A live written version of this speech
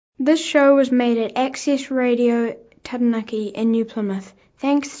This show was made at Access Radio Taranaki in New Plymouth,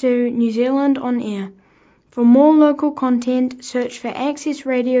 thanks to New Zealand On Air. For more local content, search for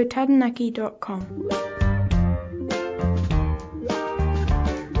accessradiotaranaki.com.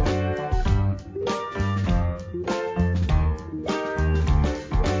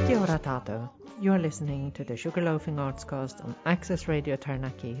 Kia ora tātou. You're listening to the Sugarloafing Artscast on Access Radio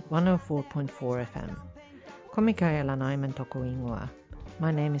Taranaki 104.4 FM. Ko Michaela Nyman toko ingoa. My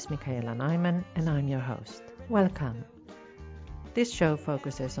name is Michaela Nyman and I'm your host. Welcome. This show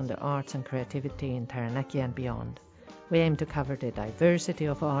focuses on the arts and creativity in Taranaki and beyond. We aim to cover the diversity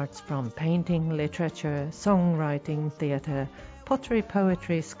of arts from painting, literature, songwriting, theatre, pottery,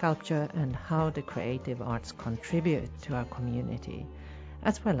 poetry, sculpture, and how the creative arts contribute to our community,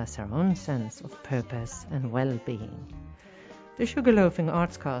 as well as our own sense of purpose and well-being. The Sugarloafing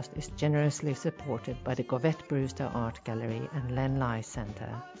Artscast is generously supported by the Govett Brewster Art Gallery and Len Lye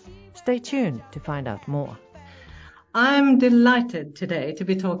Centre. Stay tuned to find out more. I'm delighted today to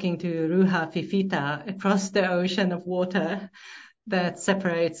be talking to Ruha Fifita across the ocean of water that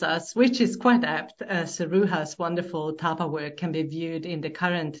separates us, which is quite apt, as Ruha's wonderful tapa work can be viewed in the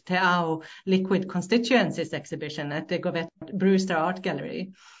current Te Ao Liquid Constituencies exhibition at the Govett Brewster Art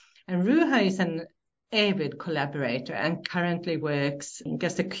Gallery. And Ruha is an avid collaborator and currently works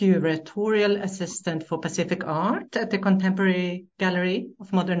as a curatorial assistant for Pacific Art at the Contemporary Gallery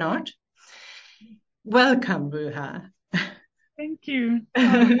of Modern Art. Welcome, Ruha. Thank you.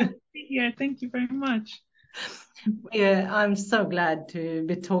 Yeah, thank you very much. Yeah, I'm so glad to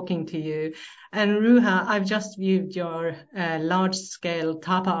be talking to you. And Ruha, I've just viewed your large-scale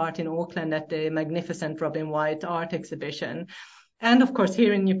tapa art in Auckland at the magnificent Robin White art exhibition. And of course,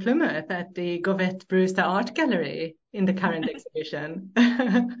 here in New Plymouth at the Govett Brewster Art Gallery in the current exhibition.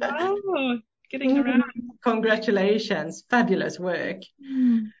 Oh, getting around. Congratulations. Fabulous work.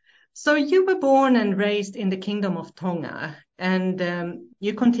 Mm. So you were born and raised in the Kingdom of Tonga, and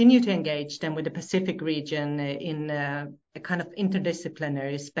you continue to engage them with the Pacific region in a kind of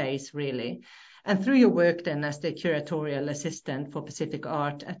interdisciplinary space, really. And through your work then as the curatorial assistant for Pacific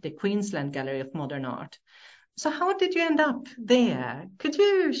Art at the Queensland Gallery of Modern Art. So how did you end up there? Could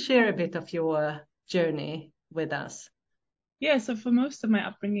you share a bit of your journey with us? Yeah, so for most of my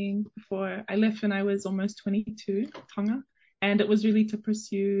upbringing before I left when I was almost 22, Tonga, and it was really to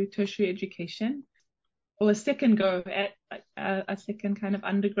pursue tertiary education or a second go at a second kind of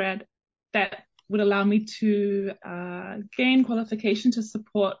undergrad that would allow me to gain qualification to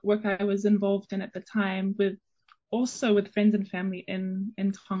support work I was involved in at the time also with friends and family in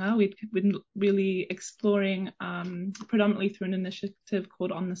Tonga. We'd been really exploring predominantly through an initiative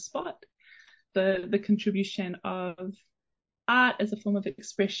called On the Spot, the contribution of art as a form of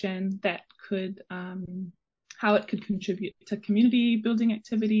expression that could how it could contribute to community building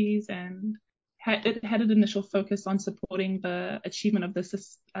activities, and it had an initial focus on supporting the achievement of the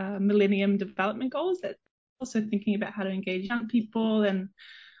Millennium Development Goals, that also thinking about how to engage young people and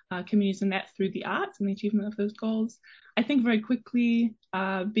communities in that through the arts and the achievement of those goals. I think very quickly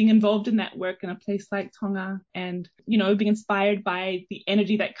being involved in that work in a place like Tonga and, being inspired by the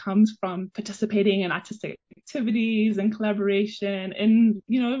energy that comes from participating in artistic activities and collaboration and,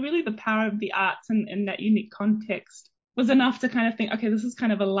 really the power of the arts in that unique context was enough to kind of think, okay, this is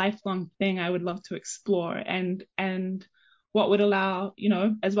kind of a lifelong thing I would love to explore, and what would allow,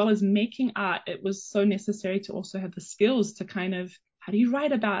 as well as making art, it was so necessary to also have the skills to kind of, how do you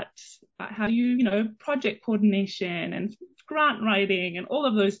write about, how do you, project coordination and grant writing and all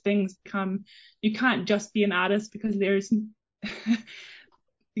of those things come, you can't just be an artist because there's,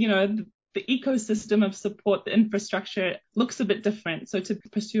 the ecosystem of support, the infrastructure looks a bit different. So to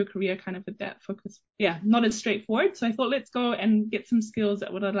pursue a career kind of with that focus, not as straightforward. So I thought, let's go and get some skills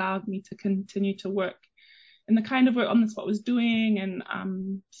that would allow me to continue to work in the kind of work On the Spot was doing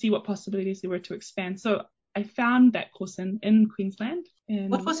and see what possibilities there were to expand. So I found that course in Queensland.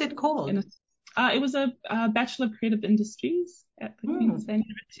 What was it called? It was a Bachelor of Creative Industries at the Queensland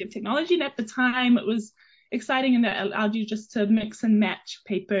University of Technology. And at the time, it was exciting in that it allowed you just to mix and match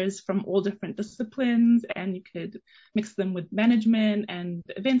papers from all different disciplines, and you could mix them with management and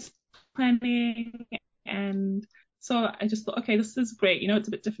events planning. And so I just thought, okay, this is great. It's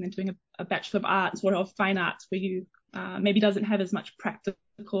a bit different than doing a Bachelor of Arts or of Fine Arts where you maybe doesn't have as much practical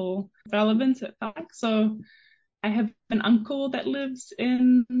relevance, it felt like. So I have an uncle that lives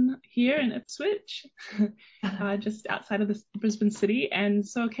here in Ipswich, just outside of the Brisbane city. And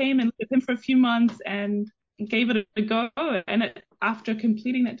so I came and lived with him for a few months and gave it a go. And after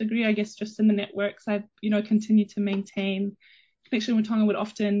completing that degree, I guess just in the networks, I've, continued to maintain connection with Tonga. Would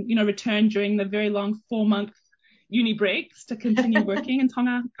often, return during the very long 4-month, uni breaks to continue working in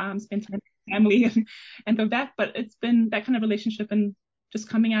Tonga, spend time with family and go back. But it's been that kind of relationship, and just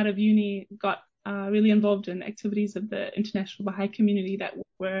coming out of uni, got really involved in activities of the international Baha'i community that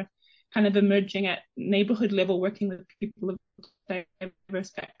were kind of emerging at neighborhood level, working with people of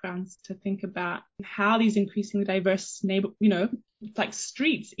diverse backgrounds to think about how these increasingly diverse like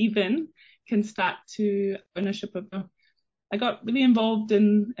streets even can start to ownership of. I got really involved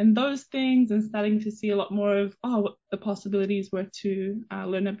in those things and starting to see a lot more of what the possibilities were to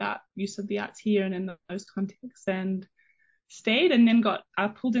learn about use of the arts here and in those contexts, and stayed, and then got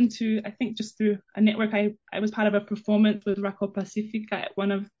pulled into, I think just through a network, I was part of a performance with Rako Pacifica at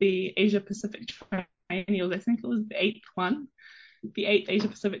one of the Asia Pacific triennials. I think it was the eighth Asia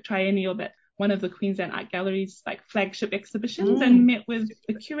Pacific triennial, that one of the Queensland Art Gallery's like flagship exhibitions, and met with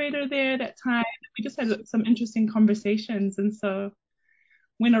the curator there at that time. We just had some interesting conversations, and so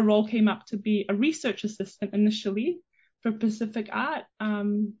when a role came up to be a research assistant initially for Pacific Art,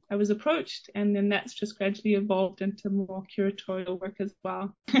 I was approached, and then that's just gradually evolved into more curatorial work as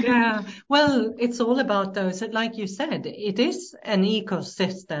well. Yeah, well, it's all about those, like you said, it is an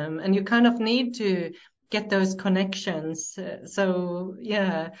ecosystem, and you kind of need to get those connections. So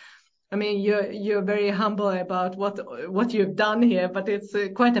yeah, I mean, you're very humble about what you've done here, but it's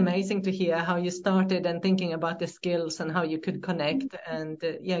quite amazing to hear how you started and thinking about the skills and how you could connect and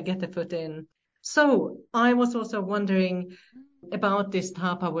get the foot in. So I was also wondering about this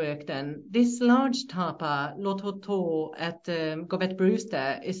tapa work then. This large tapa, Lototo at Govett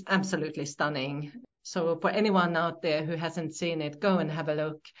Brewster, is absolutely stunning. So for anyone out there who hasn't seen it, go and have a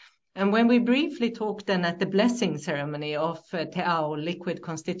look. And when we briefly talked then at the blessing ceremony of Te Ao liquid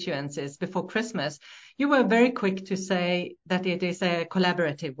constituencies before Christmas, you were very quick to say that it is a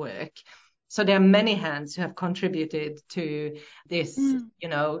collaborative work. So there are many hands who have contributed to this,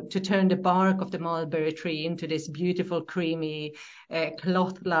 to turn the bark of the mulberry tree into this beautiful, creamy,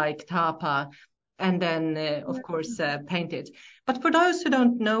 cloth-like tapa, and then, of course, paint it. But for those who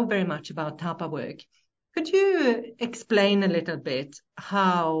don't know very much about tapa work, could you explain a little bit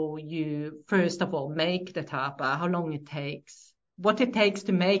how you, first of all, make the tapa, how long it takes, what it takes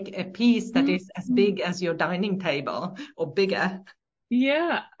to make a piece that is as big as your dining table or bigger?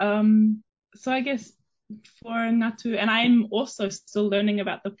 Yeah. So I guess for Ngatu, and I'm also still learning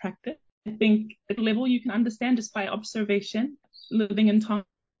about the practice, I think at a level you can understand just by observation, living in Tonga,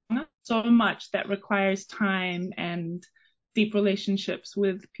 so much that requires time and deep relationships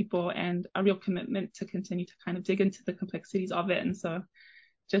with people and a real commitment to continue to kind of dig into the complexities of it. And so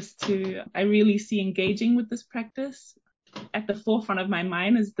I really see engaging with this practice at the forefront of my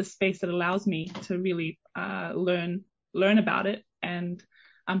mind is the space that allows me to really learn about it and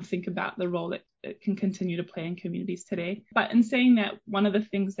think about the role that it can continue to play in communities today. But in saying that, one of the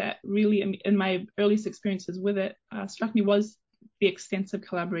things that really in my earliest experiences with it struck me was the extensive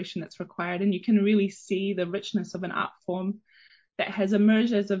collaboration that's required. And you can really see the richness of an art form that has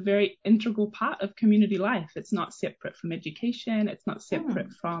emerged as a very integral part of community life. It's not separate from education. It's not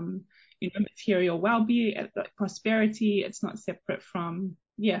separate from, material well-being, prosperity. It's not separate from,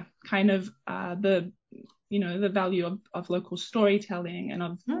 the value of local storytelling and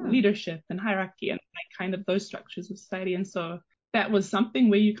of leadership and hierarchy and kind of those structures of society. And so that was something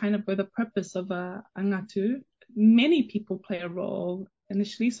where you kind of go the purpose of a ngatu. Many people play a role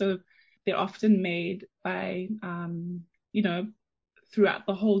initially, so they're often made by, throughout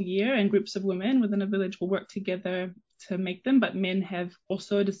the whole year, and groups of women within a village will work together to make them, but men have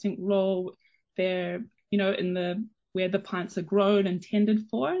also a distinct role. They're, in where the plants are grown and tended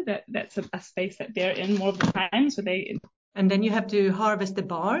for, that's a space that they're in more of the time. And then you have to harvest the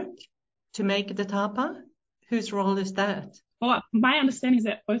bark to make the tapa. Whose role is that? Well, my understanding is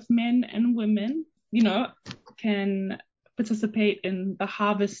that both men and women, can participate in the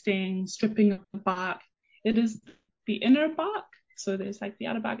harvesting, stripping of the bark. It is the inner bark. So there's like the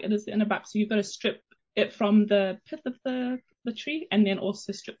outer bark, it is the inner bark. So you've got to strip it from the pith of the tree and then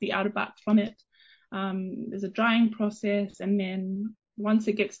also strip the outer bark from it. There's a drying process, and then once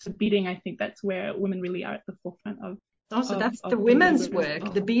it gets to beating, I think that's where women really are at the forefront of. So that's the women's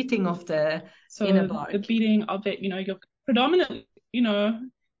work, the beating of the inner bark. The beating of it, you're predominantly,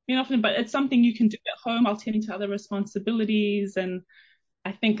 often, but it's something you can do at home while tending to other responsibilities. And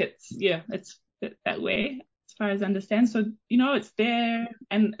I think it's that way as far as I understand. So, it's there,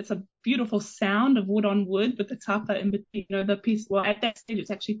 and it's a beautiful sound of wood on wood with the tapa in between, the piece. Well, at that stage, it's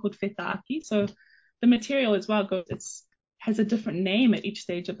actually called fetaaki. So the material as well has a different name at each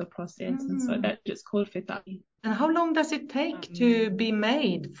stage of the process. And so that's just called fetaaki. And how long does it take to be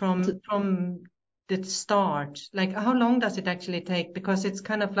made from the start? Like, how long does it actually take? Because it's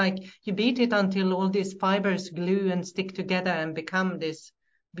kind of like you beat it until all these fibers glue and stick together and become this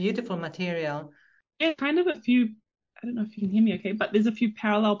beautiful material. Yeah, kind of a few, I don't know if you can hear me okay, but there's a few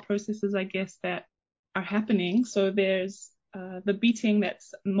parallel processes, I guess, that are happening. So there's the beating,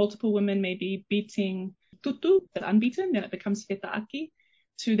 that's multiple women may be beating tutu, the unbeaten, then it becomes fetaaki,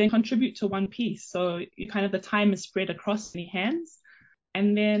 to then contribute to one piece. So you kind of, the time is spread across many hands.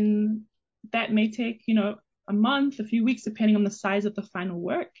 And then that may take, a month, a few weeks, depending on the size of the final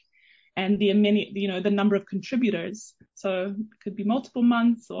work and the number of contributors. So it could be multiple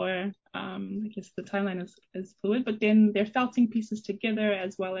months, or I guess the timeline is fluid, but then they're felting pieces together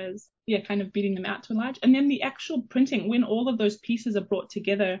as well as, kind of beating them out to enlarge. And then the actual printing, when all of those pieces are brought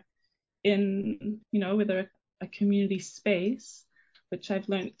together in, whether a community space, which I've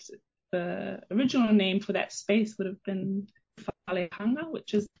learned the original name for that space would have been Falehanga,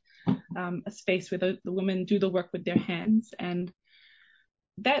 which is a space where the women do the work with their hands. And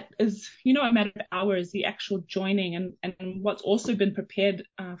that is, a matter of hours, the actual joining. And what's also been prepared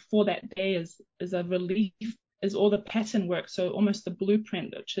for that day is a relief, is all the pattern work. So almost the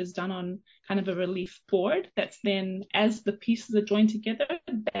blueprint, which is done on kind of a relief board. That's then, as the pieces are joined together,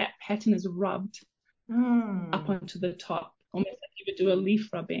 that pattern is rubbed up onto the top, almost like you would do a leaf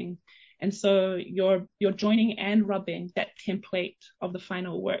rubbing. And so you're joining and rubbing that template of the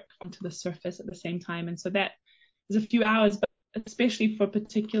final work onto the surface at the same time. And so that is a few hours, but especially for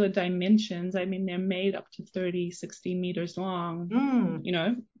particular dimensions, I mean, they're made up to 30, 60 meters long,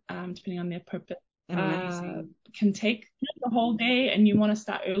 depending on their purpose. Can take the whole day, and you want to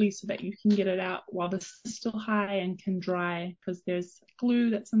start early so that you can get it out while the sun is still high and can dry, because there's glue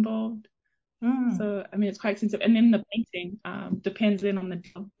that's involved. So, I mean, it's quite expensive. And then the painting depends then on the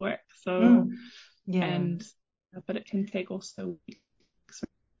work. So, but it can take also weeks.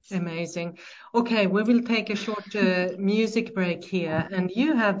 Amazing. Okay, we will take a short music break here. And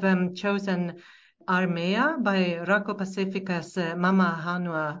you have chosen Armea by Rako Pacifica's Mama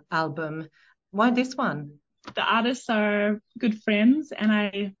Hanua album. Why this one? The artists are good friends, and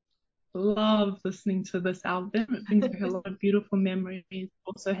I love listening to this album. It brings back a lot of beautiful memories,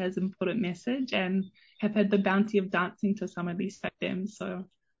 also has important message, and have had the bounty of dancing to some of these stems. So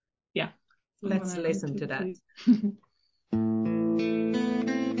yeah, let's listen to that.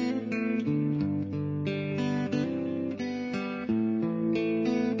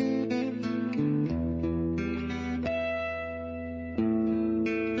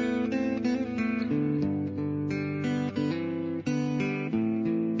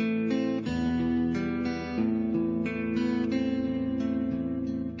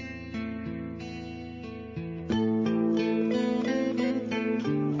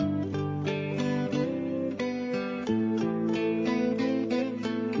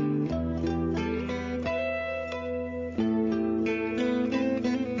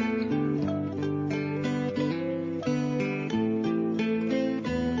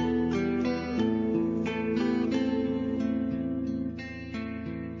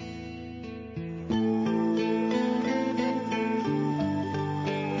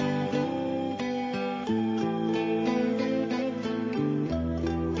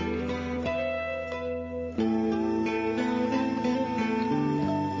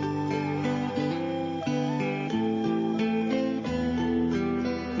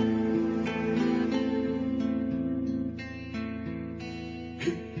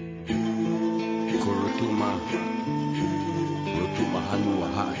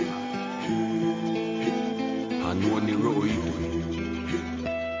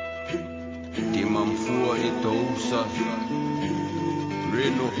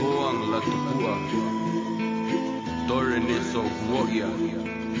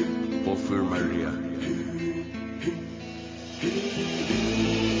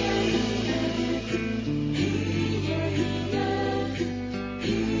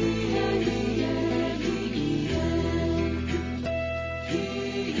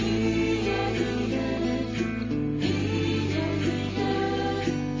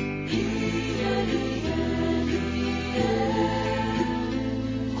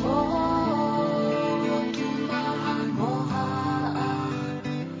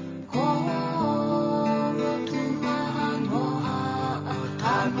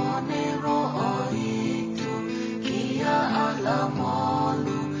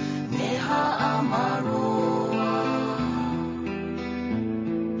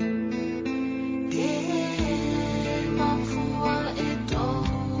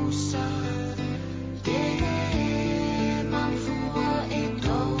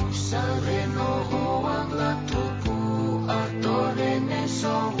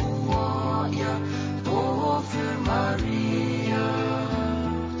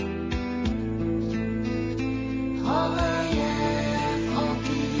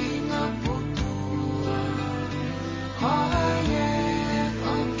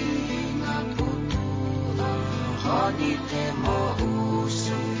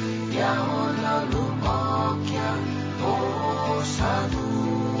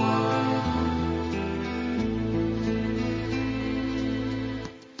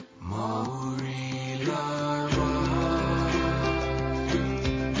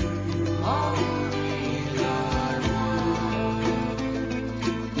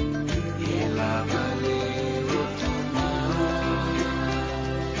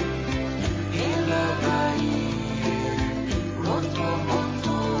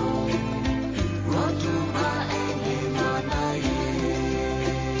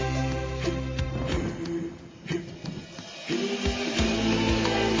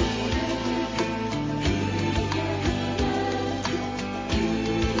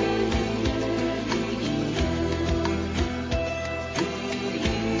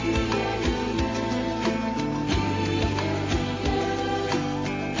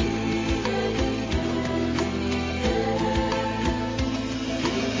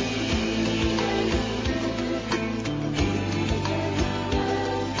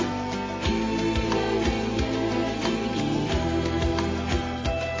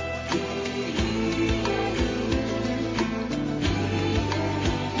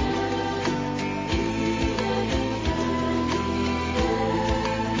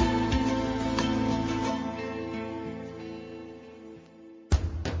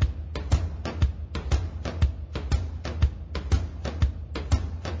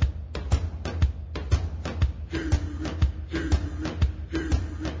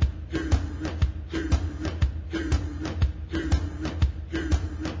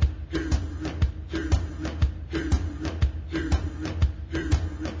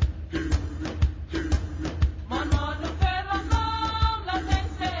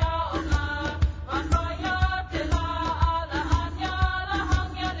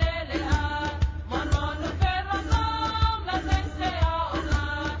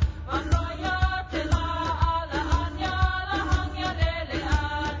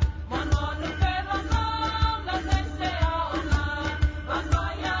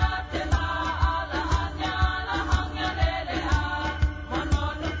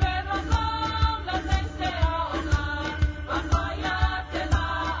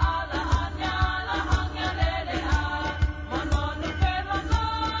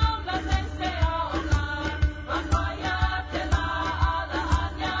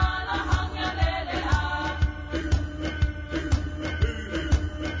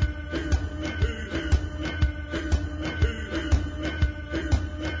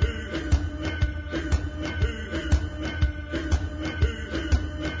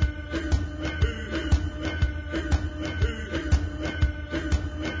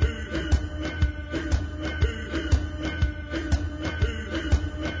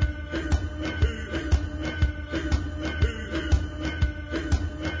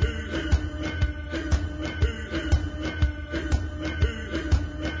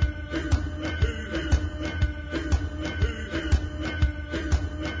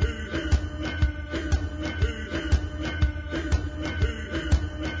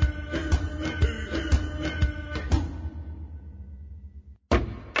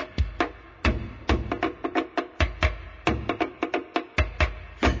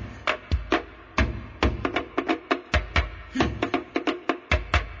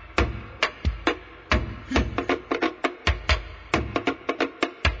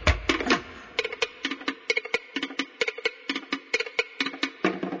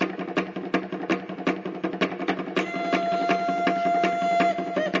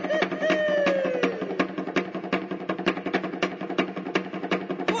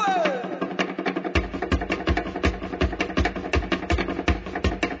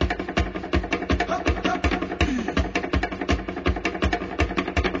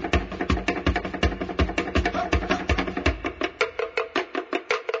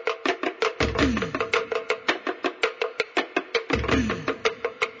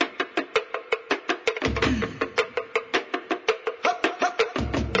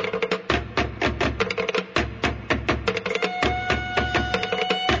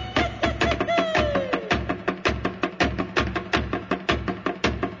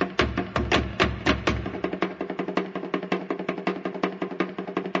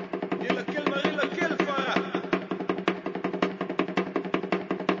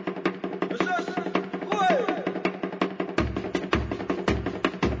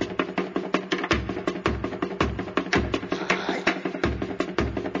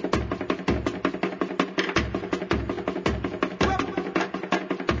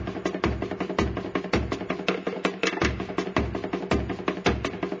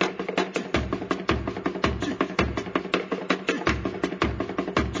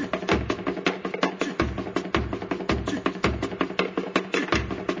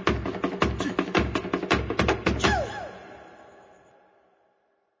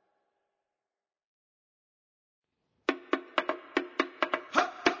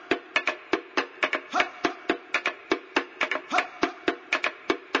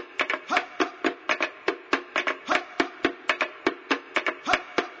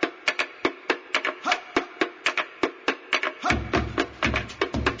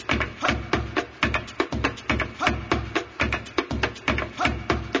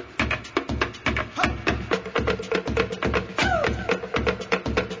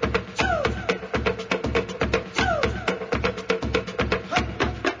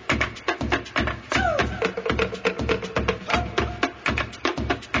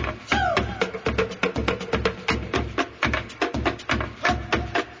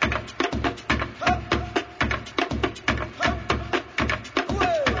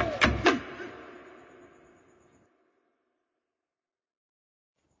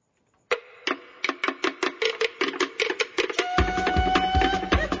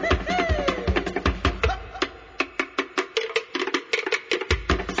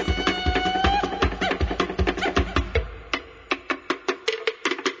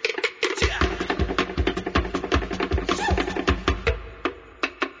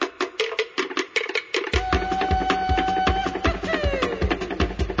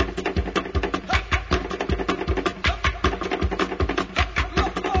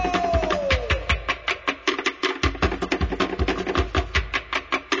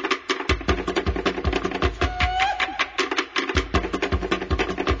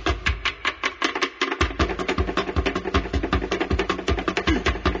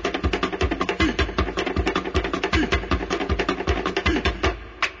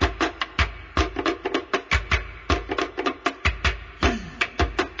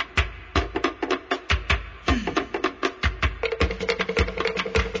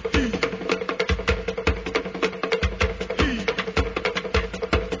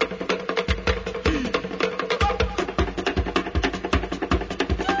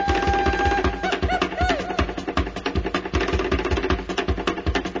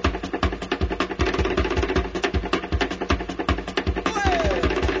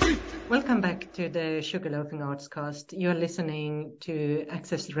 to the Sugarloafing Artscast. You're listening to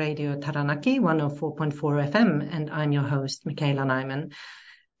Access Radio Taranaki 104.4 FM, and I'm your host, Michaela Nyman.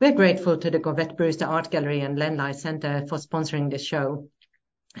 We're grateful to the Govett Brewster Art Gallery and Lenlai Center for sponsoring this show.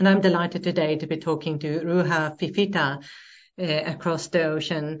 And I'm delighted today to be talking to Ruha Fifita across the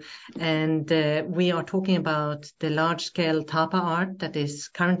ocean. And we are talking about the large-scale tapa art that is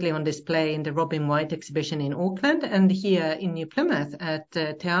currently on display in the Robin White exhibition in Auckland and here in New Plymouth at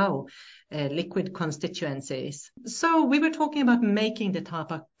Te Ao, Liquid Constituencies. So we were talking about making the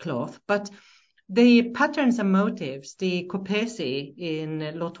tapa cloth, but the patterns and motives, the kopesi in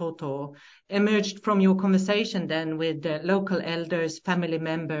Lototo, emerged from your conversation then with the local elders, family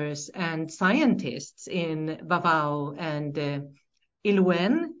members, and scientists in Vavao and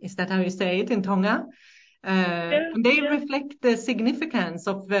Iluen. Is that how you say it in Tonga? And they reflect the significance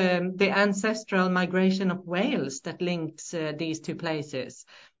of the ancestral migration of whales that links these two places,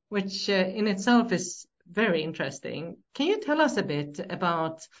 which in itself is very interesting. Can you tell us a bit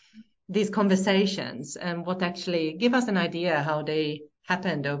about these conversations and what actually give us an idea how they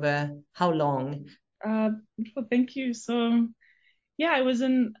happened over how long? Well, thank you. So, yeah, I was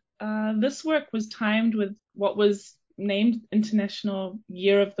in, this work was timed with what was named International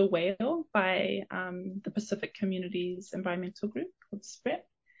Year of the Whale by the Pacific Communities Environmental Group called SPRET.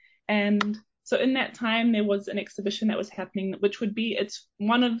 And so in that time, there was an exhibition that was happening, which would be, it's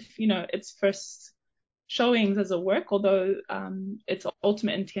one of, its first showings as a work, although its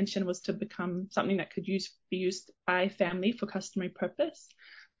ultimate intention was to become something that could be used by family for customary purpose.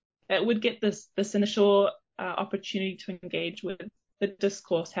 It would get this initial opportunity to engage with the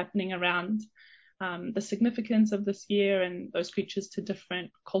discourse happening around the significance of this year and those creatures to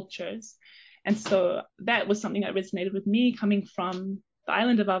different cultures. And so that was something that resonated with me coming from the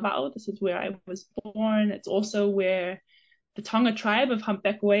island of Vavao. This is where I was born. It's also where the Tonga tribe of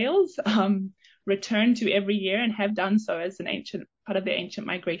humpback whales return to every year and have done so as an ancient part of their ancient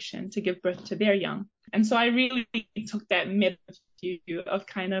migration to give birth to their young. And so I really took that meta view of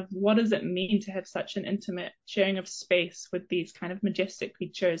kind of what does it mean to have such an intimate sharing of space with these kind of majestic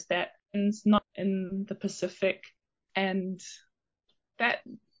creatures that is not in the Pacific, and that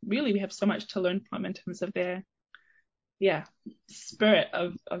really we have so much to learn from in terms of their spirit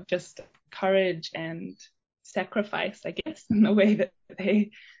of just courage and sacrifice, I guess, in the way that they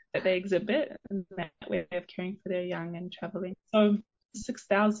exhibit, and that way of caring for their young and traveling. So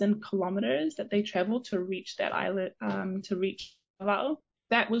 6,000 kilometers that they travel to reach that island, to reach Vavao.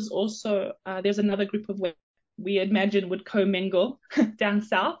 That was also, there's another group of whales we imagine would commingle down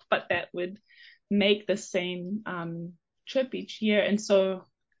south, but that would make the same trip each year. And so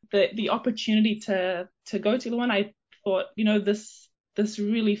the opportunity to go to Iluen, I thought, this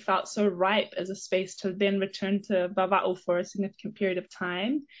really felt so ripe as a space to then return to Vavao for a significant period of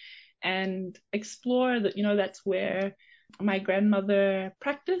time and explore that, that's where my grandmother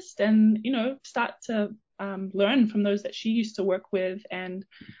practiced, and, start to learn from those that she used to work with. And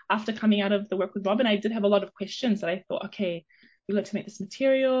after coming out of the work with Robin, I did have a lot of questions that I thought, okay, we like to make this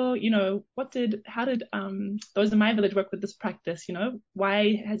material, how did those in my village work with this practice?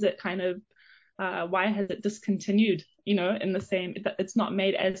 Why has it discontinued, in the same, it's not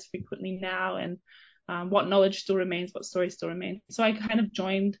made as frequently now, and what knowledge still remains, what stories still remain. So I kind of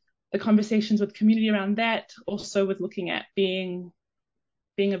joined the conversations with community around that, also with looking at being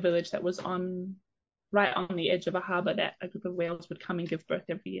a village that was right on the edge of a harbour that a group of whales would come and give birth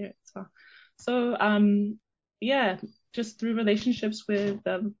every year as well. So just through relationships with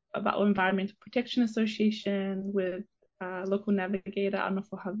the Vavao Environmental Protection Association, with local navigator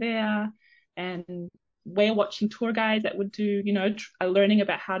Anofo Havea, and whale watching tour guides that would do, learning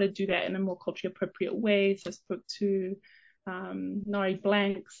about how to do that in a more culturally appropriate way. So I spoke to Nori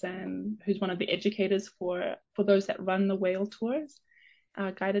Blanks, and who's one of the educators for those that run the whale tours,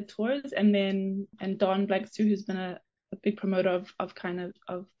 guided tours, and Don Blanks too, who's been a big promoter of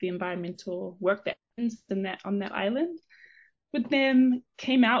the environmental work that happens on that island. With them,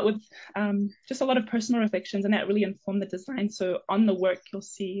 came out with just a lot of personal reflections, and that really informed the design. So on the work, you'll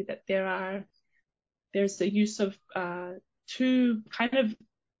see that there's the use of two kind of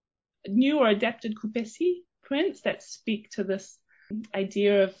new or adapted kopesi prints that speak to this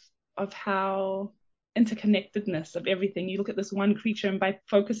idea of how interconnectedness of everything. You look at this one creature, and by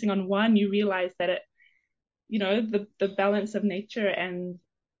focusing on one, you realize that it, the balance of nature and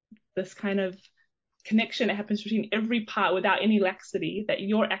this kind of connection that happens between every part without any laxity, that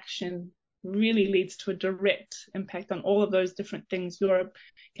your action really leads to a direct impact on all of those different things you're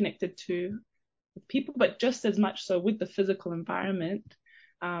connected to with people, but just as much so with the physical environment,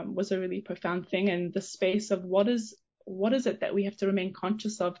 was a really profound thing. And the space of what is it that we have to remain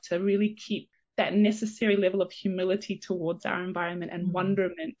conscious of to really keep that necessary level of humility towards our environment and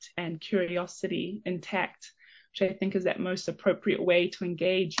wonderment and curiosity intact, which I think is that most appropriate way to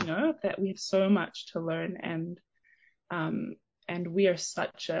engage, that we have so much to learn, and we are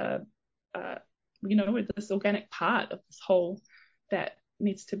such we're this organic part of this whole that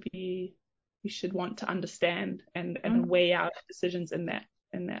needs to be, we should want to understand and weigh out decisions in that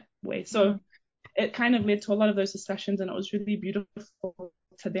way. So it kind of led to a lot of those discussions, and it was really beautiful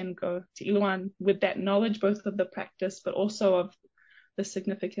to then go to Iluan with that knowledge, both of the practice, but also of the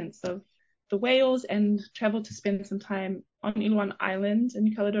significance of the whales, and travel to spend some time on Iluan Island in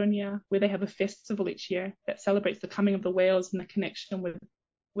New Caledonia, where they have a festival each year that celebrates the coming of the whales and the connection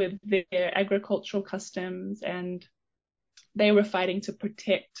with their agricultural customs. And they were fighting to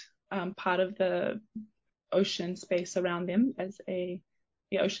protect part of the ocean space around them as the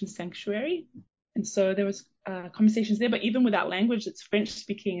ocean sanctuary. And so there was conversations there, but even without language, it's French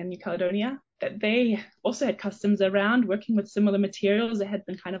speaking in New Caledonia, that they also had customs around working with similar materials that had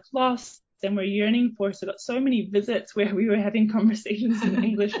been kind of lost and were yearning for. So got so many visits where we were having conversations in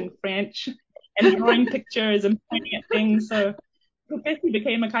English and French and drawing pictures and pointing at things. So it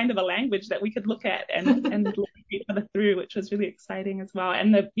became a kind of a language that we could look at and look each other through, which was really exciting as well.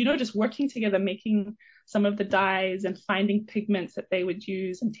 And just working together, making some of the dyes and finding pigments that they would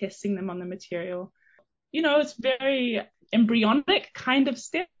use and testing them on the material. It's very embryonic kind of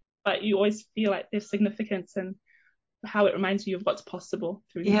step, but you always feel like there's significance and how it reminds you of what's possible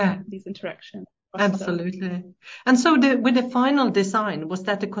through these interactions. Absolutely. And so with the final design, was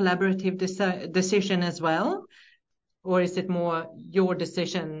that a collaborative decision as well? Or is it more your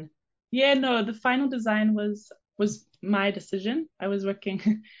decision? Yeah, no, the final design was my decision. I was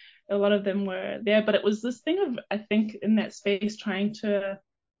working, a lot of them were there, but it was this thing of, I think, in that space trying to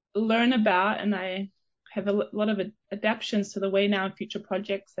learn about, and I have a lot of adaptations to the way now in future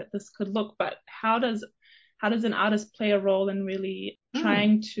projects that this could look, but how does an artist play a role in really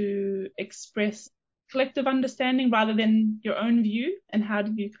trying to express collective understanding rather than your own view, and how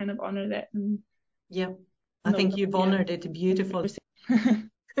do you kind of honor that? I think you've honored it beautifully.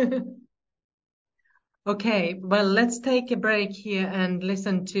 Okay, well, let's take a break here and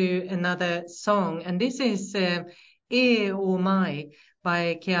listen to another song. And this is E O Mai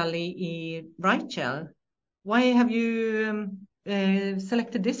by Keali Rachel. Why have you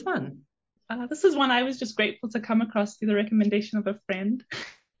selected this one? This is one I was just grateful to come across through the recommendation of a friend.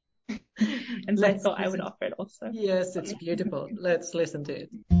 And so I thought I would offer it also. Yes, it's beautiful. Let's listen to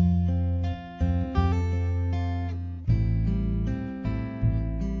it.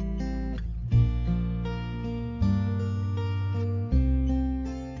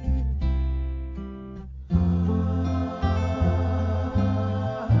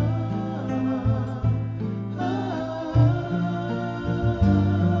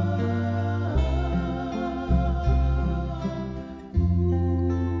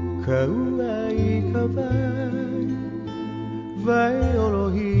 Kauai kawai vai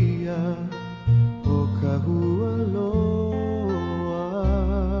olohia o kahua loa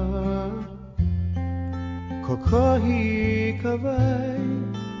kokohi kawai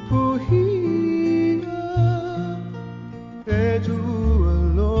puhia e tu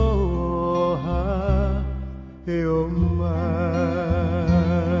aloha e o mai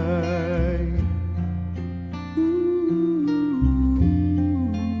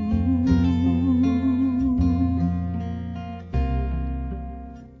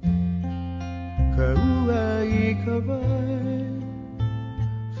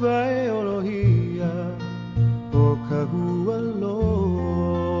vai olohia o kahua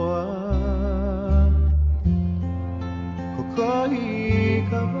loa kokohi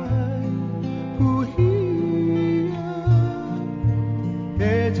kawai puhia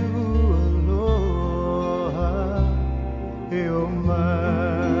e tu aloha e o mai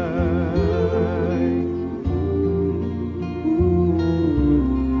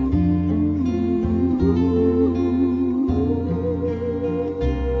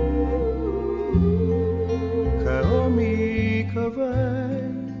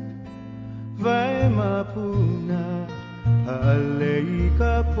vai mapuna alei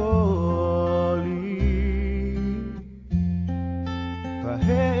ka poli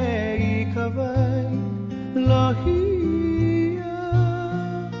pahei ka vai lohia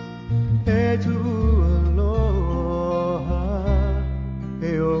e tu aloha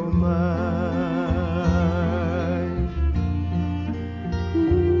e o mai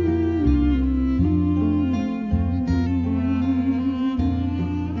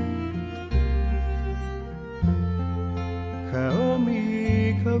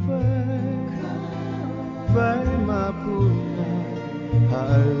vai mapuna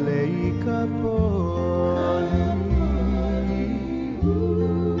alei ka poli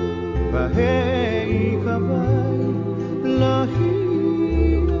Vahei kawai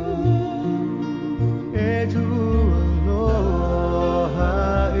lahina E tu aloha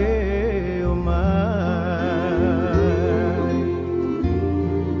e o mai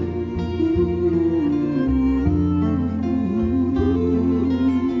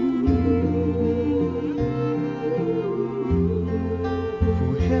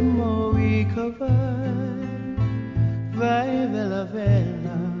Fuhemo I kawai Vai vela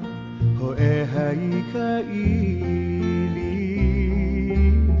vela Ho e haika ili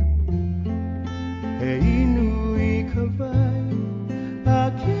E inu I kawai A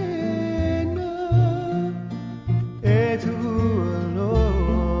kena E tu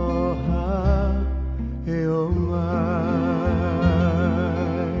aloha E o mai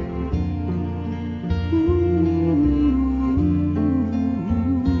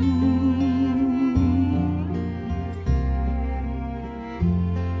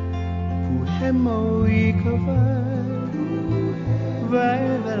Fuhemo I kawai Vai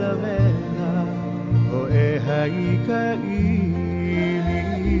vela vela O e haika ili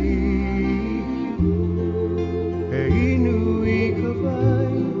E inu I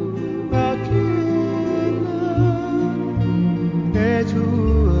kawai A kena E tu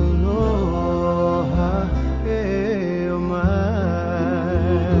aloha E o mai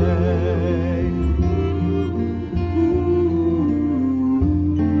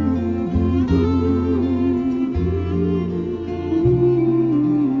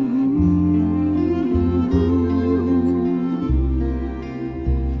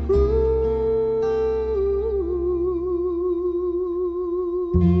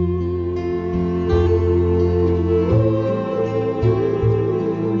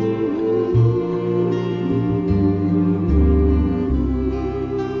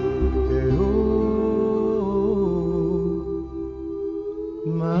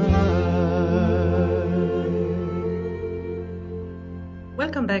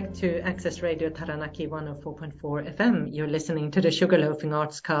Welcome back to Access Radio Taranaki 104.4 FM. You're listening to the Sugarloafing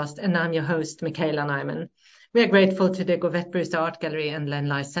Arts Cast, and I'm your host, Michaela Nyman. We are grateful to the Govett Brewster Art Gallery and Len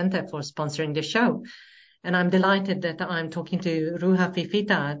Lye Center for sponsoring the show. And I'm delighted that I'm talking to Ruha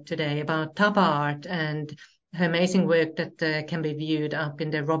Fifita today about tapa art and her amazing work that can be viewed up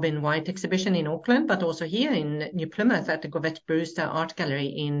in the Robin White exhibition in Auckland, but also here in New Plymouth at the Govett Brewster Art Gallery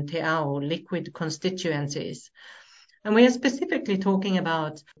in Te Ao, Liquid Constituencies. And we are specifically talking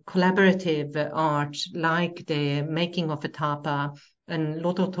about collaborative art, like the making of a tapa. And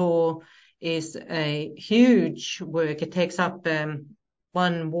Lototo is a huge work. It takes up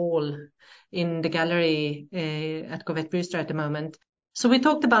one wall in the gallery at Govett Brewster at the moment. So we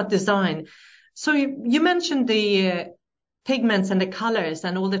talked about design. So you mentioned the pigments and the colors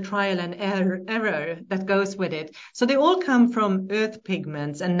and all the trial and error that goes with it. So they all come from earth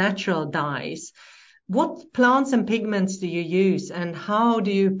pigments and natural dyes. What plants and pigments do you use, and how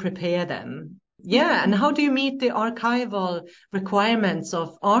do you prepare them? Yeah, and how do you meet the archival requirements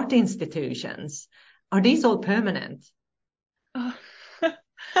of art institutions? Are these all permanent?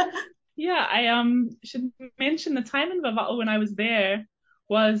 Yeah, I should mention the time in Vava'o when I was there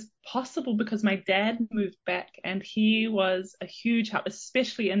was possible because my dad moved back, and he was a huge help,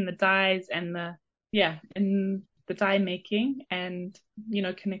 especially in the dyes and in the dye making and,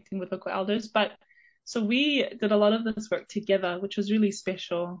 connecting with local elders. But so we did a lot of this work together, which was really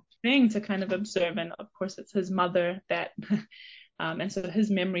special thing to kind of observe. And of course, it's his mother that, and so his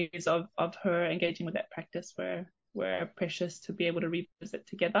memories of her engaging with that practice were precious to be able to revisit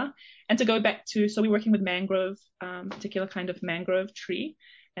together and to go back to. So we're working with mangrove, particular kind of mangrove tree,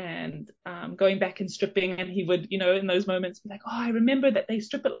 and going back and stripping. And he would, in those moments be like, oh, I remember that they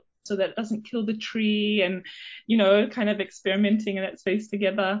strip it so that it doesn't kill the tree, and, kind of experimenting in that space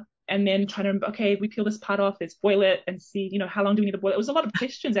together. And then trying to remember, okay, we peel this part off, let's boil it and see, how long do we need to boil it? It was a lot of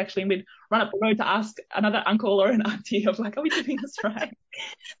questions, actually. And we'd run up the road to ask another uncle or an auntie of like, are we doing this right?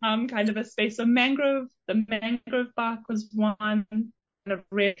 Kind of a space. So the mangrove bark was one kind of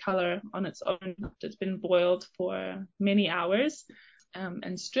red color on its own. It's been boiled for many hours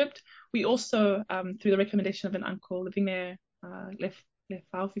and stripped. We also, through the recommendation of an uncle living there,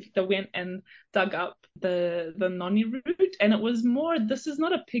 Fifita went and dug up the noni root, and it was more, this is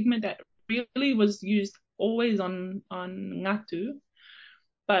not a pigment that really was used always on ngatu,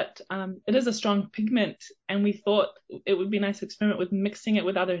 but it is a strong pigment, and we thought it would be nice to experiment with mixing it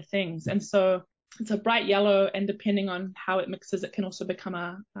with other things. And so it's a bright yellow, and depending on how it mixes, it can also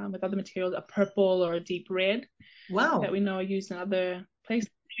become with other materials, a purple or a deep red. Wow. That we know are used in other places.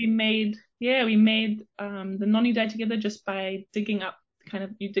 We made the noni dye together just by digging up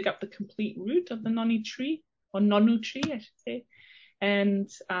you dig up the complete root of the noni tree, or nonu tree, I should say. And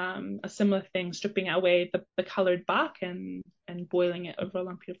a similar thing, stripping away the colored bark and boiling it over a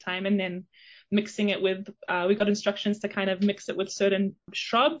long period of time, and then mixing it with, we got instructions to kind of mix it with certain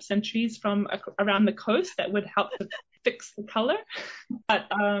shrubs and trees from around the coast that would help to fix the color. But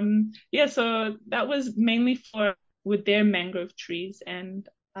so that was mainly with their mangrove trees and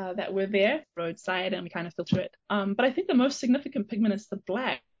that were there roadside, and we kind of filter it. But I think the most significant pigment is the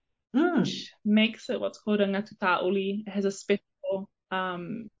black, which makes it what's called a ngatu ta'uli. It has a special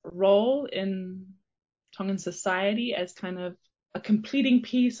role in Tongan society as kind of a completing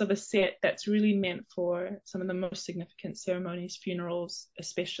piece of a set that's really meant for some of the most significant ceremonies, funerals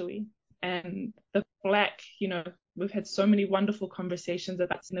especially. And the black, we've had so many wonderful conversations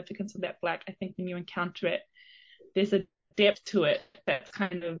about the significance of that black. I think when you encounter it, there's a depth to it that's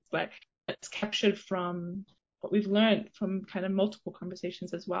kind of like, it's captured from what we've learned from kind of multiple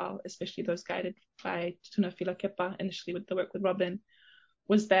conversations as well, especially those guided by Tuna Fila Kepa initially with the work with Robin,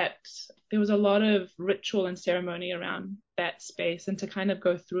 was that there was a lot of ritual and ceremony around that space, and to kind of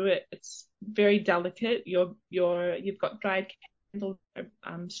go through it, it's very delicate. You've got dried candles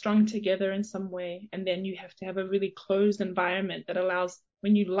strung together in some way, and then you have to have a really closed environment that allows,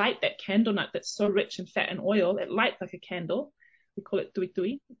 when you light that candle nut that's so rich in fat and oil, it lights like a candle. We call it tui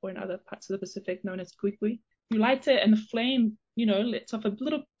tui, or in other parts of the Pacific known as kui kui. You light it and the flame, lets off a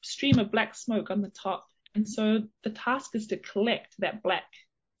little stream of black smoke on the top. And so the task is to collect that black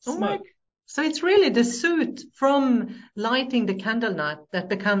smoke. So it's really the soot from lighting the candle nut that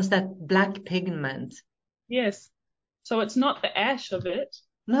becomes that black pigment. Yes. So it's not the ash of it.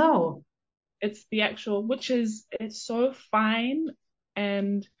 No. It's the actual, it's so fine,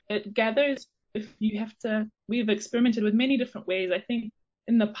 and it gathers. We've experimented with many different ways. I think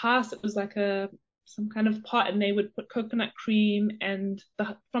in the past it was like some kind of pot, and they would put coconut cream, and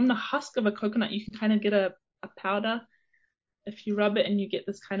from the husk of a coconut you can kind of get a powder if you rub it, and you get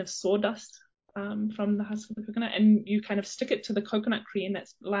this kind of sawdust from the husk of the coconut, and you kind of stick it to the coconut cream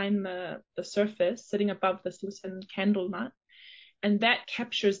that's lined the surface sitting above this loosened candle nut, and that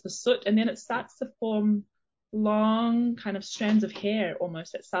captures the soot, and then it starts to form long kind of strands of hair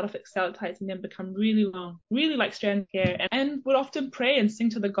almost that start off excellatized and then become really long, really like strands of hair, and would often pray and sing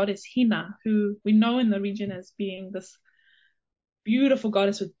to the goddess Hina, who we know in the region as being this beautiful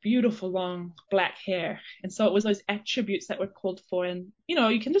goddess with beautiful long black hair. And so it was those attributes that were called for, and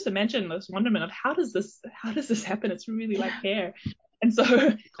you can just imagine this wonderment of how does this happen? It's really like hair. And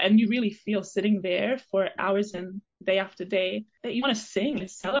so, and you really feel sitting there for hours and day after day that you want to sing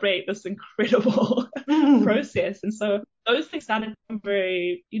and celebrate this incredible process. And so those things started to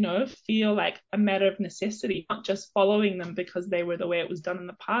very, feel like a matter of necessity, not just following them because they were the way it was done in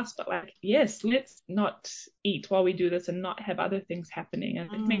the past, but like, yes, let's not eat while we do this and not have other things happening,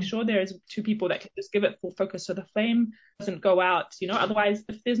 and make sure there's two people that can just give it full focus so the flame doesn't go out, otherwise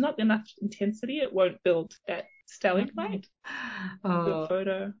if there's not enough intensity, it won't build that stellic light. Good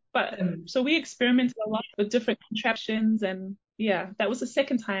photo. But so we experimented a lot with different contraptions, and that was the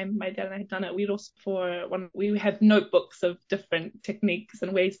second time my dad and I had done it. We had notebooks of different techniques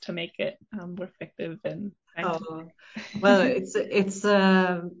and ways to make it more effective and well, it's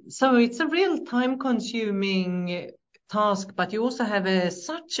so it's a real time consuming task, but you also have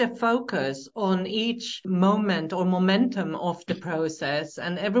such a focus on each moment or momentum of the process,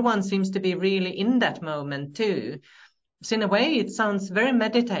 and everyone seems to be really in that moment too. So in a way it sounds very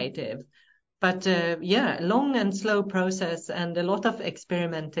meditative, but long and slow process, and a lot of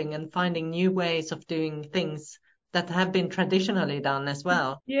experimenting and finding new ways of doing things that have been traditionally done as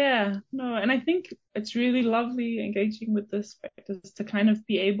well. And I think it's really lovely engaging with this practice to kind of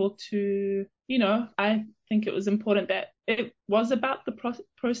be able to, I think it was important that it was about the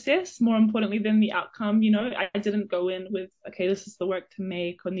process more importantly than the outcome. I didn't go in with, okay, this is the work to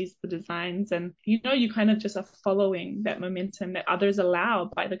make, or these are the designs, and you kind of just are following that momentum that others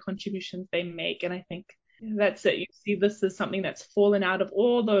allow by the contributions they make. And I think that's it. You see, this is something that's fallen out of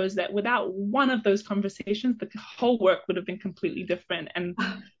all those that without one of those conversations, the whole work would have been completely different. And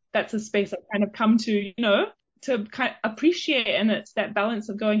that's a space I've kind of come to, to kind of appreciate. And it's that balance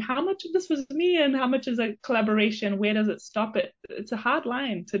of going, how much of this was me and how much is a collaboration? Where does it stop? It's a hard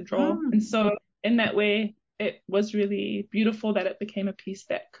line to draw. And so in that way, it was really beautiful that it became a piece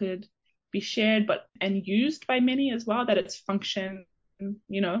that could be shared and used by many as well, that its function,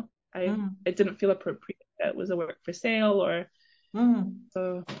 it didn't feel appropriate that it was a work for sale or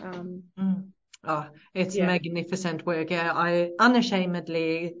so. It's magnificent work. I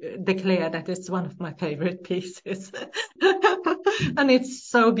unashamedly declare that it's one of my favorite pieces. And it's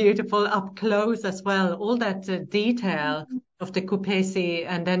so beautiful up close as well. All that detail of the kupesi,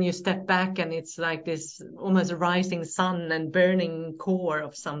 and then you step back and it's like this almost rising sun and burning core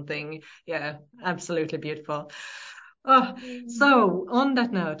of something. Yeah, absolutely beautiful. Oh, so on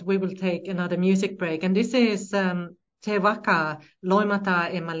that note, we will take another music break, and this is Te Waka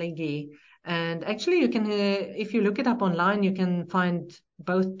Loimata e Maligi. And actually, you can, if you look it up online, you can find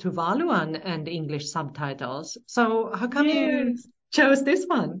both Tuvaluan and English subtitles. So how come you chose this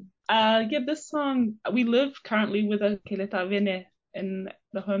one? This song, we live currently with a Keleta Vene in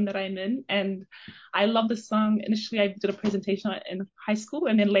the home that I'm in, and I love the song. Initially, I did a presentation in high school,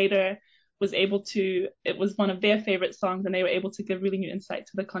 and then later it was one of their favorite songs, and they were able to give really new insight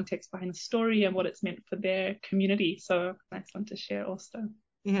to the context behind the story and what it's meant for their community. So nice one to share also.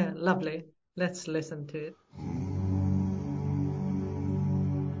 Yeah, lovely. Let's listen to it.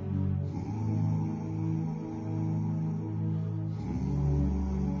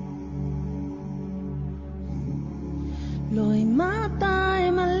 Loimata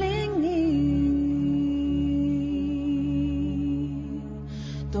e malingi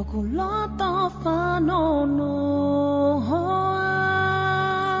Toko lota whanono hoa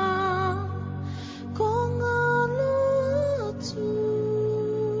Ko ngā lotu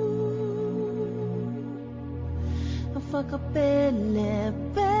A whakapele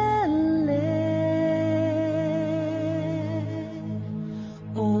pele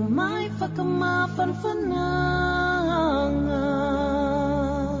O mai whakamawhanwhananga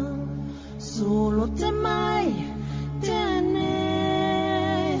Solo te mai tēne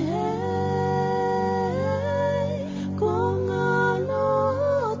Ko ngā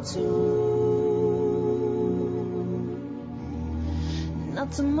lotu Nā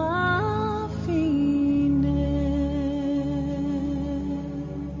te mawhine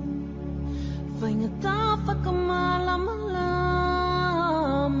Whaingata whakamalamala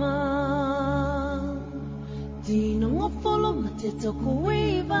Dino ngofolo ma te toko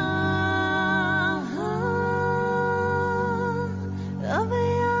iwa Ave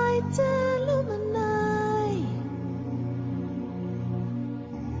ai te lumanai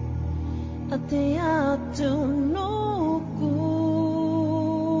A te atu nuku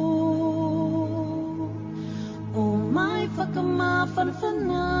O mai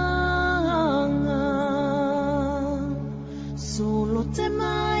whakamawhanwhananga Solo te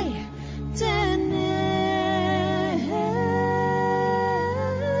mai tēne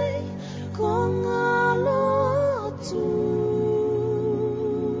Ko ngā lotu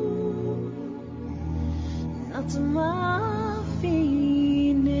Nā te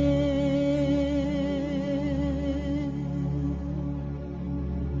mawhine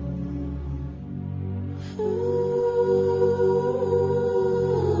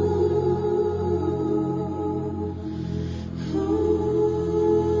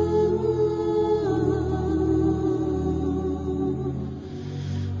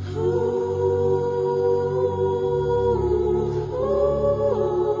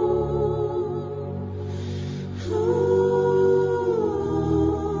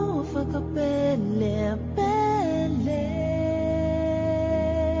Whakapele pele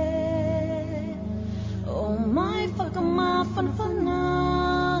O mai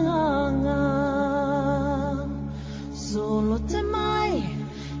whakamawhanwhananga Solo te mai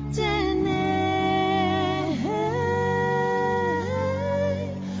tēne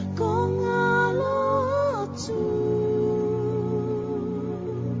Ko ngā lotu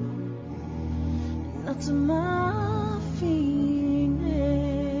Nā te mawhine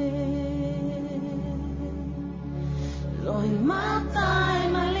Loimata e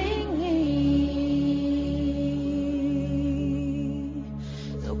malingi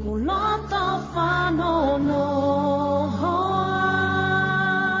Toko lota whanono hoa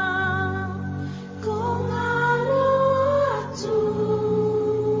Ko ngā lotu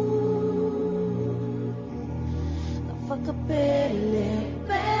A whakapele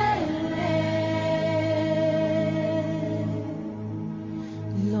pele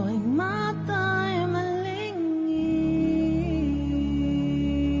Loimata e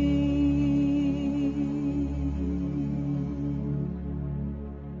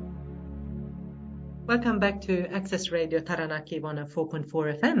Welcome back to Access Radio Taranaki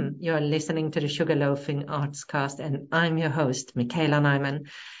 104.4 FM. You're listening to the Sugarloafing Artscast, and I'm your host, Michaela Nyman.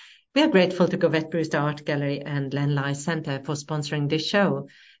 We are grateful to Govett Brewster Art Gallery and Len Lye Center for sponsoring this show.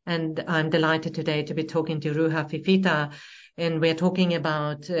 And I'm delighted today to be talking to Ruha Fifita, and we're talking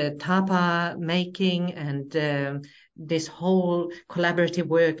about tapa making and this whole collaborative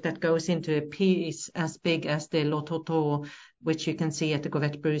work that goes into a piece as big as the Lototo, which you can see at the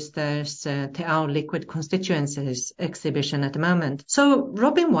Govett Brewster's Te Ao Liquid Constituencies exhibition at the moment. So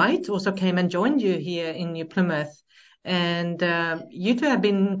Robin White also came and joined you here in New Plymouth. And you two have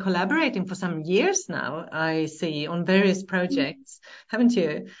been collaborating for some years now, I see, on various projects, haven't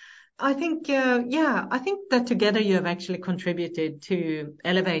you? I think, I think that together you have actually contributed to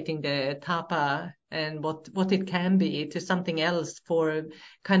elevating the tapa and what it can be to something else for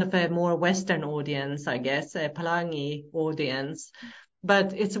kind of a more Western audience, I guess, a Palangi audience.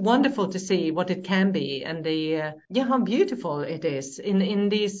 But it's wonderful to see what it can be and how beautiful it is in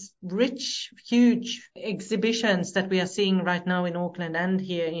these rich, huge exhibitions that we are seeing right now in Auckland and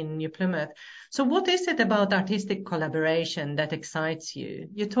here in New Plymouth. So what is it about artistic collaboration that excites you?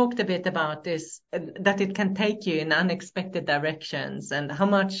 You talked a bit about this, that it can take you in unexpected directions, and how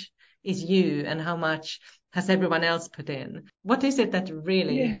much is you and how much has everyone else put in? What is it that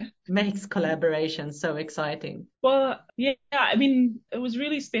really makes collaboration so exciting? Well, I mean, it was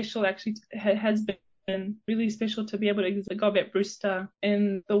really special, actually. It has been really special to be able to exhibit Govett Brewster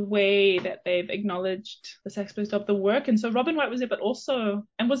in the way that they've acknowledged this aspect of the work. And so Robin White was there, but also,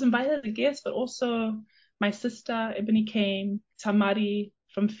 and was invited as a guest, but also my sister, Ebony Kane, Tamari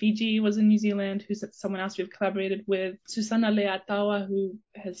from Fiji was in New Zealand, who's someone else we've collaborated with, Susana Leatawa, who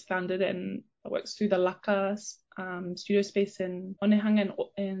has founded and works through the Laka studio space in Onehunga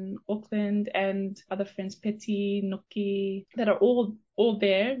in Auckland, and other friends, Peti, Noki, that are all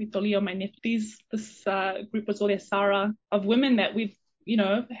there. Vitolio, my nephew. This group was all there, Sarah, of women that we've,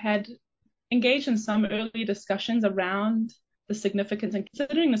 had engaged in some early discussions around the significance and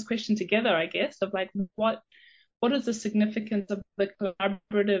considering this question together, I guess, of like, what is the significance of the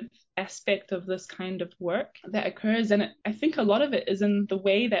collaborative aspect of this kind of work that occurs? And I think a lot of it is in the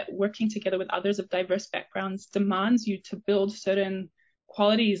way that working together with others of diverse backgrounds demands you to build certain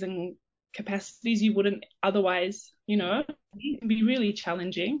qualities and capacities you wouldn't otherwise, it can be really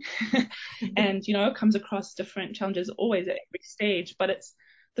challenging and, comes across different challenges always at every stage. But it's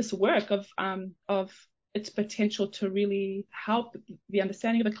this work of its potential to really help the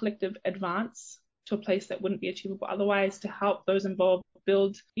understanding of the collective advance to a place that wouldn't be achievable otherwise, to help those involved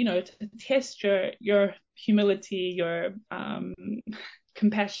build, to test your humility, your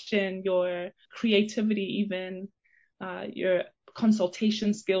compassion, your creativity, even your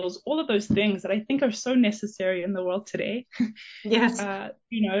consultation skills, all of those things that I think are so necessary in the world today. Yes.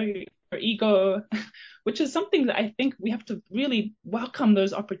 Your ego, which is something that I think we have to really welcome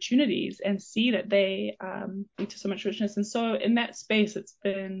those opportunities and see that they lead to so much richness. And so in that space, it's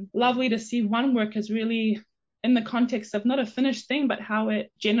been lovely to see one work is really in the context of not a finished thing, but how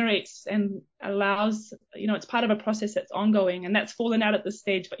it generates and allows, it's part of a process that's ongoing, and that's fallen out at this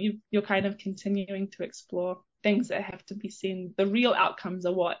stage, but you're kind of continuing to explore things that have to be seen. The real outcomes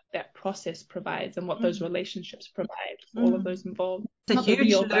are what that process provides and what those relationships provide for all of those involved. It's a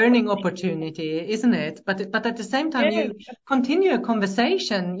huge learning opportunity, isn't it? But at the same time, you continue a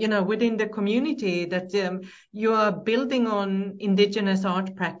conversation, within the community that you are building on indigenous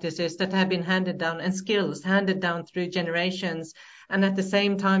art practices that have been handed down and skills handed down through generations. And at the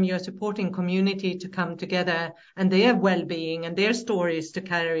same time, you're supporting community to come together and their well-being and their stories to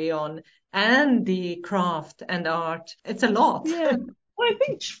carry on, and the craft and art. It's a lot. Yeah. Well, I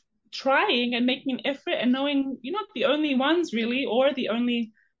think trying and making an effort and knowing you're not the only ones really, or the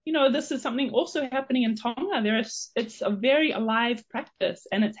only, this is something also happening in Tonga. It's a very alive practice,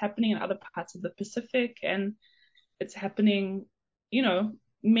 and it's happening in other parts of the Pacific, and it's happening,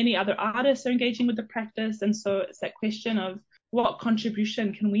 many other artists are engaging with the practice. And so it's that question of what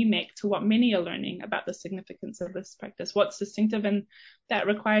contribution can we make to what many are learning about the significance of this practice? What's distinctive? And that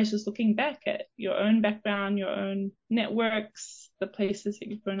requires just looking back at your own background, your own networks, the places that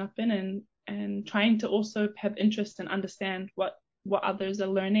you've grown up in, and trying to also have interest and understand what others are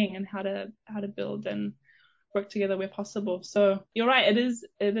learning and how to build and work together where possible. So you're right, it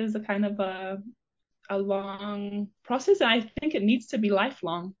is a kind of a long process, and I think it needs to be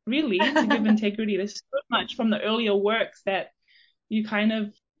lifelong, really, to give integrity. There's so much from the earlier works that you kind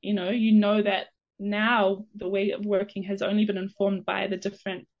of, that now the way of working has only been informed by the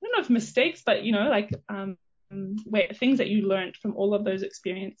different, I don't know if mistakes, but, things that you learned from all of those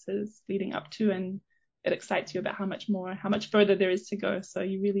experiences leading up to, and it excites you about how much further there is to go. So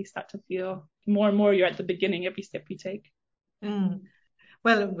you really start to feel more and more you're at the beginning every step you take.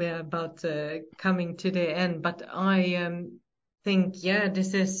 Well, we're about coming to the end, but I think,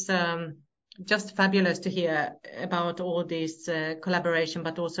 this is just fabulous to hear about all this collaboration,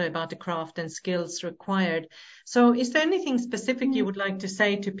 but also about the craft and skills required. So is there anything specific you would like to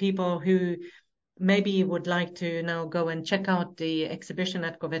say to people who maybe you would like to now go and check out the exhibition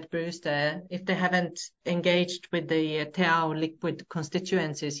at Govett Brewster if they haven't engaged with the Te Ao liquid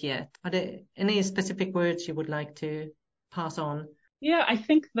constituencies yet. Are there any specific words you would like to pass on? Yeah, I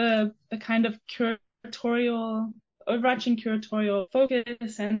think the kind of overarching curatorial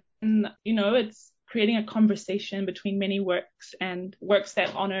focus and, it's creating a conversation between many works and works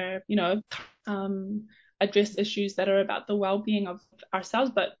that honor, address issues that are about the well-being of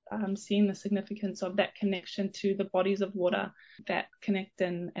ourselves, but seeing the significance of that connection to the bodies of water that connect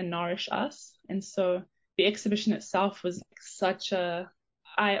and nourish us. And so the exhibition itself was such a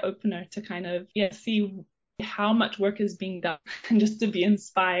eye-opener to kind of see how much work is being done and just to be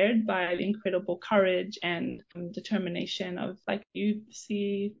inspired by the incredible courage and determination of, like, you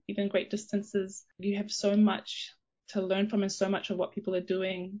see even great distances, you have so much to learn from and so much of what people are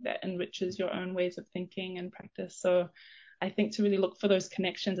doing that enriches your own ways of thinking and practice. So I think to really look for those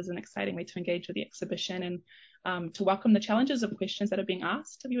connections is an exciting way to engage with the exhibition and to welcome the challenges of questions that are being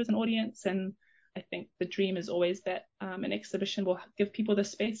asked of you as an audience. And I think the dream is always that an exhibition will give people the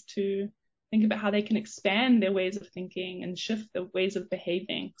space to think about how they can expand their ways of thinking and shift the ways of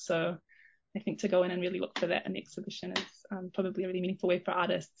behaving. So I think to go in and really look for that in the exhibition is probably a really meaningful way for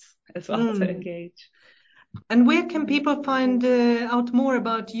artists as well to engage. And where can people find out more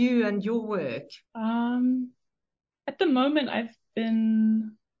about you and your work? At the moment, I've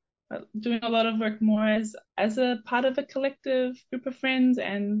been doing a lot of work more as a part of a collective group of friends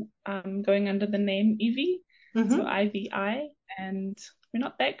and going under the name Ivy, so IVI, and we're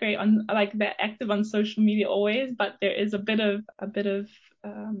not that great on that active on social media always, but there is a bit of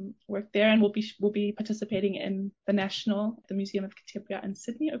work there, and we'll be participating in the Museum of Kitipuia in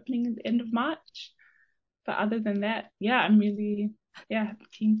Sydney, opening at the end of March. But other than that, I'm really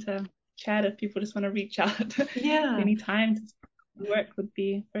keen to chat if people just want to reach out anytime to work would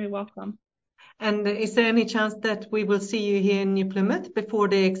be very welcome. And is there any chance that we will see you here in New Plymouth before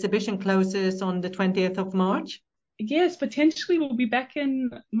the exhibition closes on the 20th of March? Yes, potentially we'll be back in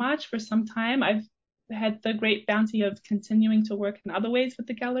March for some time. I've had the great bounty of continuing to work in other ways with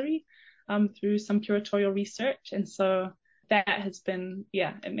the gallery through some curatorial research. And so that has been,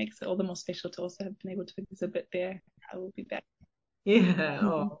 it makes it all the more special to also have been able to exhibit there. I will be back.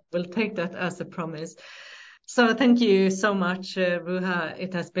 Yeah, we'll take that as a promise. So thank you so much, Ruha.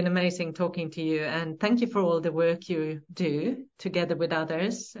 It has been amazing talking to you, and thank you for all the work you do together with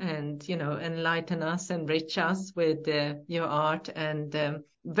others and, enlighten us, enrich us with your art, and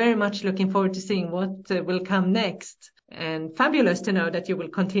very much looking forward to seeing what will come next. And fabulous to know that you will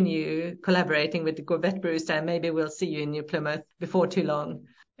continue collaborating with the Govett Brewster, and maybe we'll see you in New Plymouth before too long.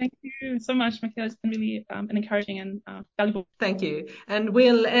 Thank you so much, Michaela. It's been really an encouraging and valuable. Thank you. And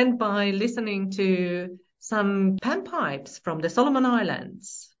we'll end by listening to some panpipes from the Solomon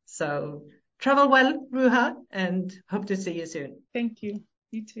Islands. So travel well, Ruha, and hope to see you soon. Thank you.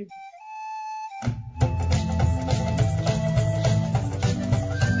 You too.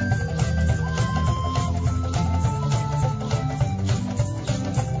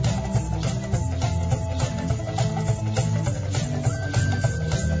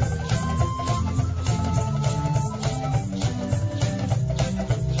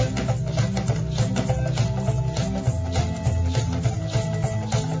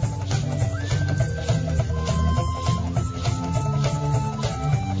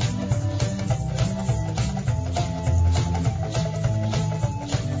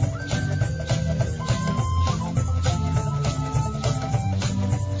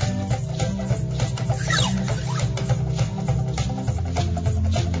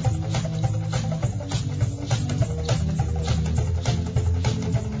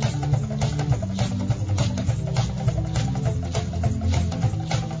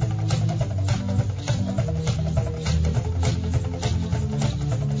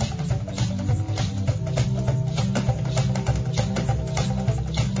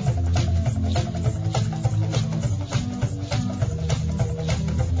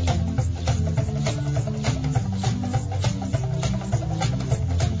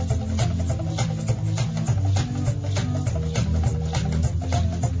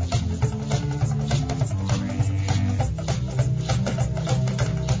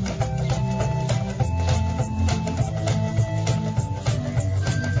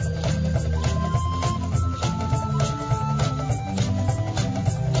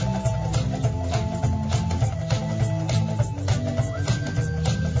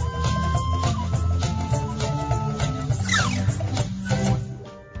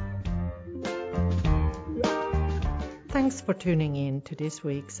 Thanks for tuning in to this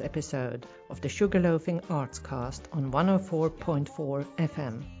week's episode of the Sugarloafing Artscast on 104.4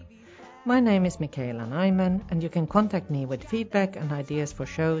 FM. My name is Michaela Nyman, and you can contact me with feedback and ideas for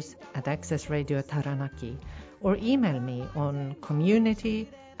shows at Access Radio Taranaki, or email me on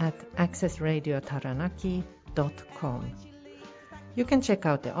community@accessradiotaranaki.com. You can check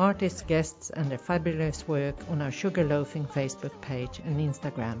out the artists, guests, and their fabulous work on our Sugar Loafing Facebook page and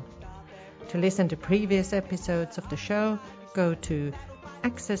Instagram. To listen to previous episodes of the show, go to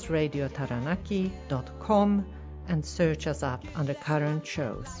accessradiotaranaki.com and search us up under current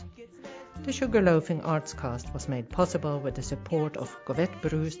shows. The Sugar Loafing Artscast was made possible with the support of Govette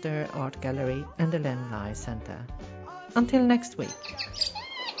Brewster Art Gallery and the Len Lye Centre. Until next week.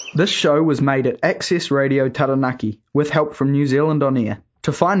 This show was made at Access Radio Taranaki with help from New Zealand On Air.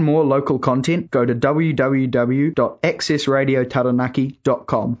 To find more local content, go to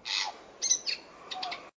www.accessradiotaranaki.com.